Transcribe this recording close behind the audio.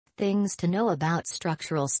Things to know about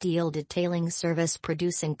Structural Steel Detailing Service.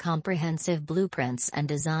 Producing comprehensive blueprints and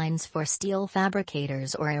designs for steel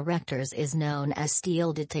fabricators or erectors is known as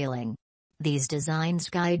steel detailing. These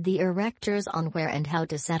designs guide the erectors on where and how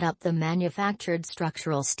to set up the manufactured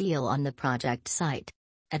structural steel on the project site.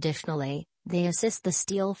 Additionally, they assist the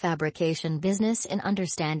steel fabrication business in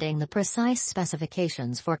understanding the precise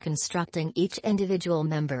specifications for constructing each individual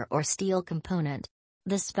member or steel component.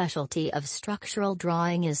 The specialty of structural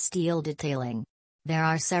drawing is steel detailing. There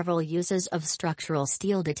are several uses of structural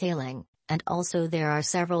steel detailing, and also there are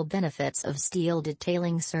several benefits of steel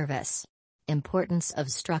detailing service. Importance of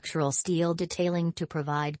structural steel detailing: to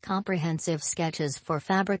provide comprehensive sketches for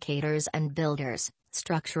fabricators and builders.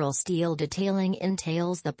 Structural steel detailing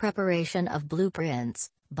entails the preparation of blueprints,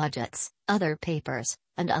 budgets, other papers,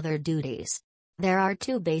 and other duties. There are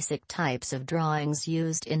two basic types of drawings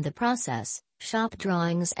used in the process: shop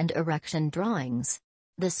drawings and erection drawings.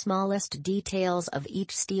 The smallest details of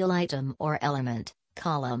each steel item or element,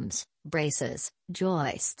 columns, braces,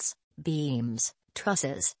 joists, beams,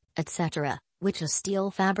 trusses, etc., which a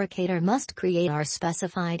steel fabricator must create are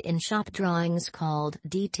specified in shop drawings called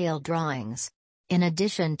detailed drawings. In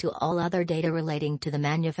addition to all other data relating to the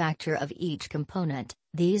manufacture of each component,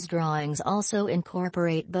 these drawings also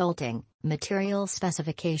incorporate bolting, material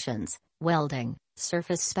specifications, welding,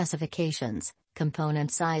 surface specifications,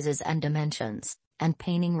 component sizes and dimensions, and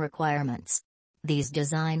painting requirements. These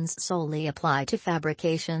designs solely apply to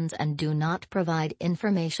fabrications and do not provide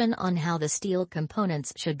information on how the steel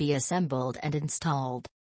components should be assembled and installed.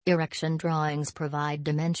 Erection drawings provide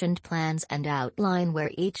dimensioned plans and outline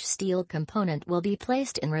where each steel component will be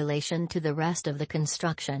placed in relation to the rest of the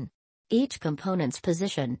construction. Each component's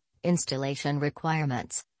position, installation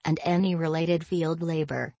requirements, and any related field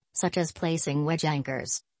labor, such as placing wedge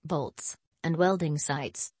anchors, bolts, and welding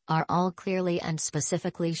sites, are all clearly and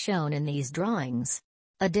specifically shown in these drawings.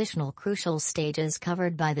 Additional crucial stages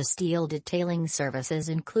covered by the steel detailing services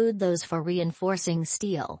include those for reinforcing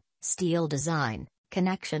steel, steel design,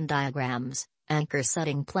 connection diagrams, anchor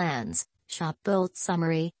setting plans, shop bolt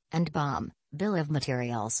summary, and BOM, bill of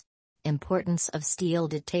materials. Importance of steel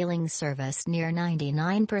detailing service: near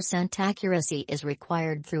 99% accuracy is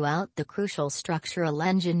required throughout the crucial structural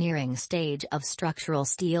engineering stage of structural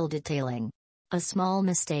steel detailing. A small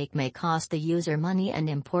mistake may cost the user money and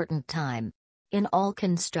important time. In all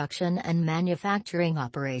construction and manufacturing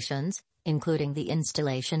operations, including the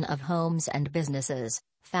installation of homes and businesses,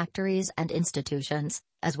 factories and institutions,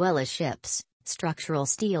 as well as ships, structural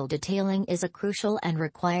steel detailing is a crucial and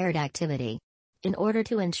required activity. In order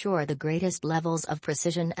to ensure the greatest levels of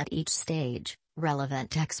precision at each stage,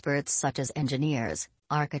 relevant experts such as engineers,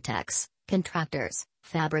 architects, contractors,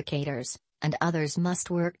 fabricators, and others must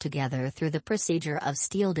work together through the procedure of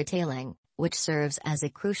steel detailing, which serves as a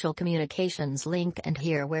crucial communications link and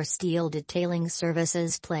here where steel detailing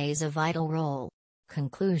services plays a vital role.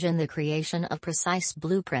 Conclusion: the creation of precise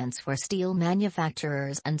blueprints for steel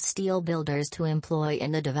manufacturers and steel builders to employ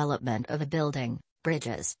in the development of a building,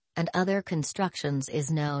 bridges, and other constructions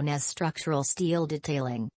is known as structural steel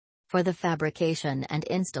detailing. For the fabrication and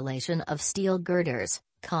installation of steel girders,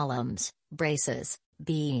 columns, braces,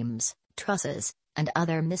 beams, trusses, and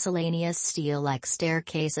other miscellaneous steel like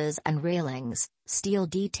staircases and railings, steel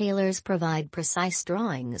detailers provide precise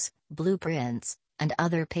drawings, blueprints, and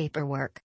other paperwork.